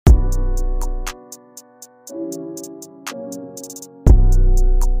Yo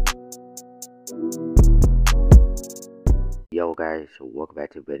guys, so welcome back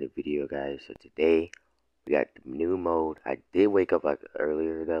to a better video guys. So today we got the new mode. I did wake up like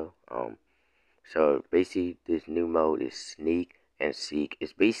earlier though. So basically this new mode is sneak and seek.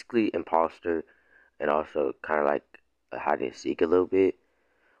 It's basically imposter and also kind of like a hide and seek a little bit.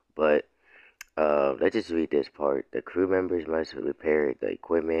 But let's just read this part. The crew members must repair the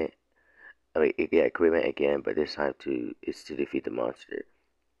equipment. Equipment again, but this time it's to defeat the monster.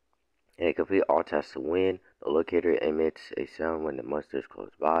 And complete all tasks to win. The locator emits a sound when the monster is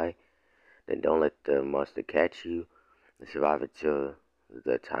close by. Then don't let the monster catch you. And survive until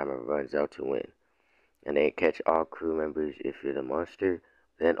the timer runs out to win. And then catch all crew members if you're the monster.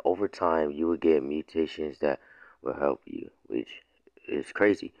 Then over time you will get mutations that will help you, which is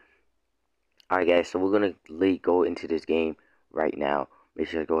crazy. Alright guys, so we're gonna go into this game right now. Make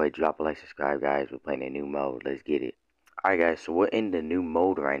sure to go ahead, drop a like, subscribe guys. We're playing a new mode. Let's get it. Alright guys, so we're in the new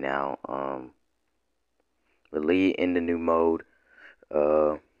mode right now. We're in the new mode.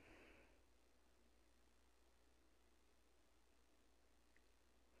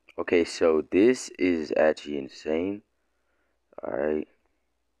 Okay, so this is actually insane. Alright.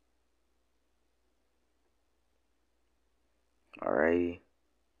 Alrighty.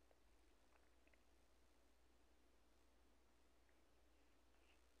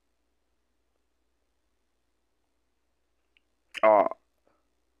 Oh,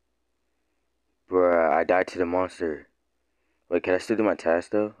 bruh, I died to the monster. Wait, can I still do my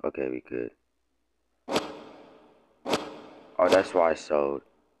task though? Okay, we could. Oh, that's why I sold.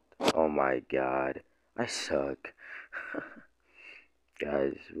 Oh my god. I suck.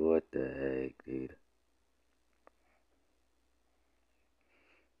 Guys, what the heck, dude?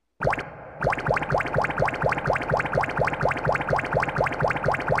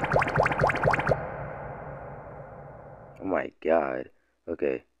 Oh my god.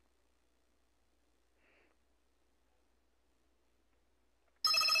 Okay.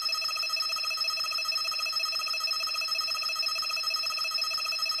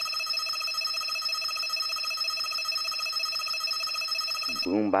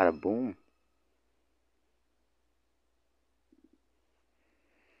 Boom, bada boom.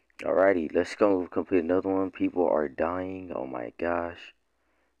 Alrighty, let's go complete another one. People are dying. Oh my gosh.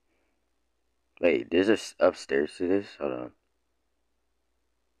 Wait, there's a upstairs to this? Hold on.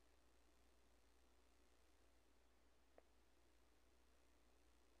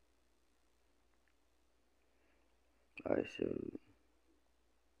 Alright, so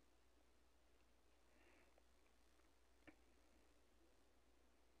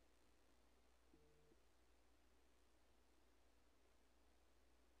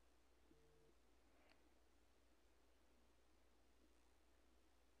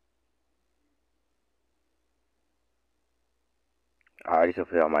I already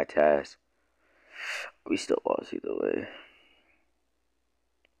completed all my tasks. We still lost either way.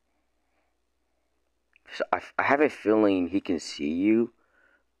 So I have a feeling he can see you.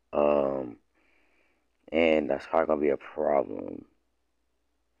 And that's probably gonna be a problem.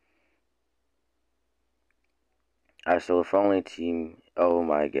 Alright, so we're following team. Oh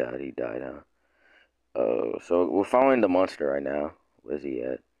my god, he died, huh? So we're following the monster right now. Where's he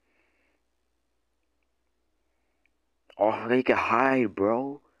at? Oh, they can hide,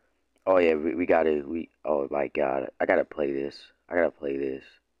 bro. Oh yeah, we gotta. Oh my god, I gotta play this. I gotta play this.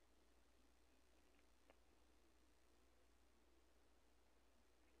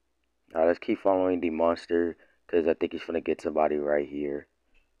 Alright, let's keep following the monster because I think he's gonna get somebody right here.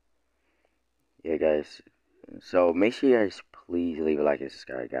 Yeah, guys. So make sure you guys please leave a like and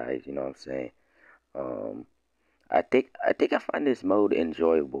subscribe, guys. You know what I'm saying? Um, I think I find this mode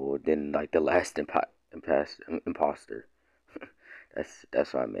enjoyable than like the last imposter.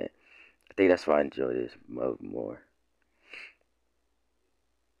 That's what I meant. I think that's why I enjoy this mode more.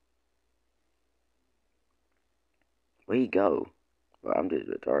 Where he go? Well, I'm just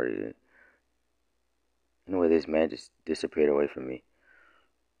retarded. Anyway, this man just disappeared away from me.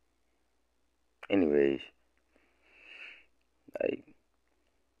 Anyways, like,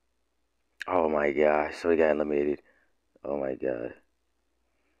 oh my gosh, so he got eliminated. Oh my god.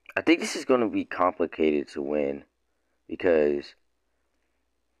 I think this is gonna be complicated to win because,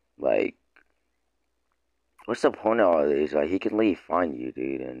 like, what's the point of all this? Like, he can leave find you,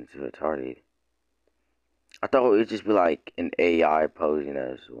 dude, and it's retarded. I thought it would just be like an AI posing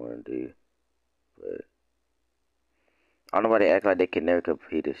as one, dude. But I don't know why they act like they can never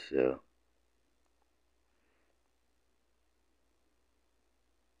complete this show.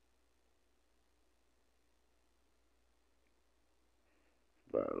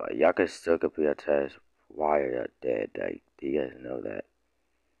 But like y'all can still complete a task why are y'all dead? Like, do you guys know that?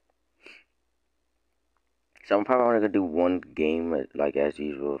 So I'm probably only gonna do one game, like as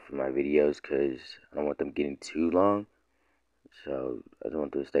usual, for my videos, cause I don't want them getting too long. So I just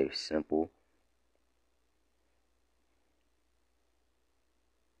want them to stay simple.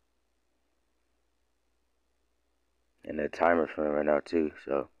 And the timer's gonna run out too.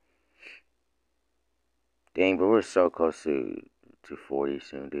 So dang, but we're so close to 40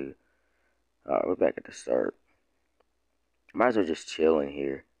 soon, dude. Alright, we're back at the start. Might as well just chill in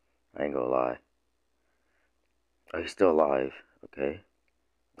here. I ain't gonna lie. Oh, he's still alive. Okay.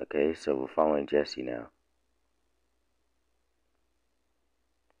 Okay, so we're following Jesse now.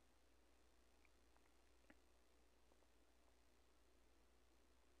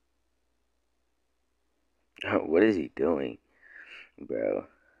 What is he doing, bro?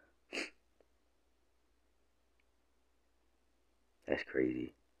 That's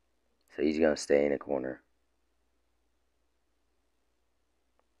crazy. So he's gonna stay in the corner.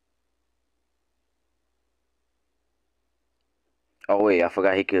 Oh wait, I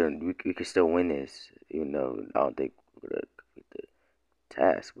forgot he could. We could still win this, even though I don't think we're gonna complete the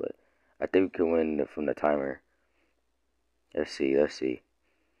task. But I think we can win from the timer. Let's see. Let's see.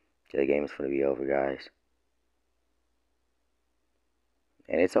 The game is gonna be over, guys,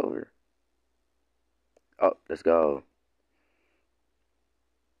 and it's over. Oh, let's go,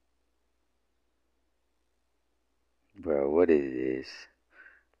 bro. What is this?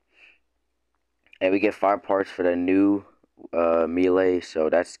 And we get 5 parts for the new melee, so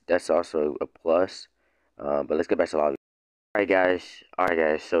that's also a plus. But let's get back to the lobby. Alright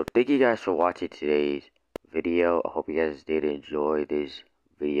guys, so thank you guys for watching today's video. I hope you guys did enjoy this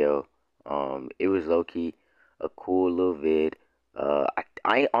video. It was low-key a cool little vid.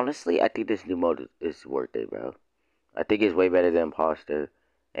 I honestly, I think this new mode is worth it, bro. I think it's way better than Imposter,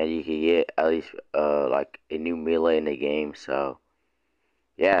 and you can get at least like a new melee in the game. So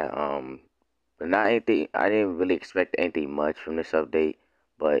yeah, but not anything. I didn't really expect anything much from this update,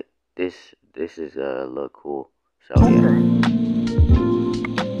 but this is a little cool. So yeah.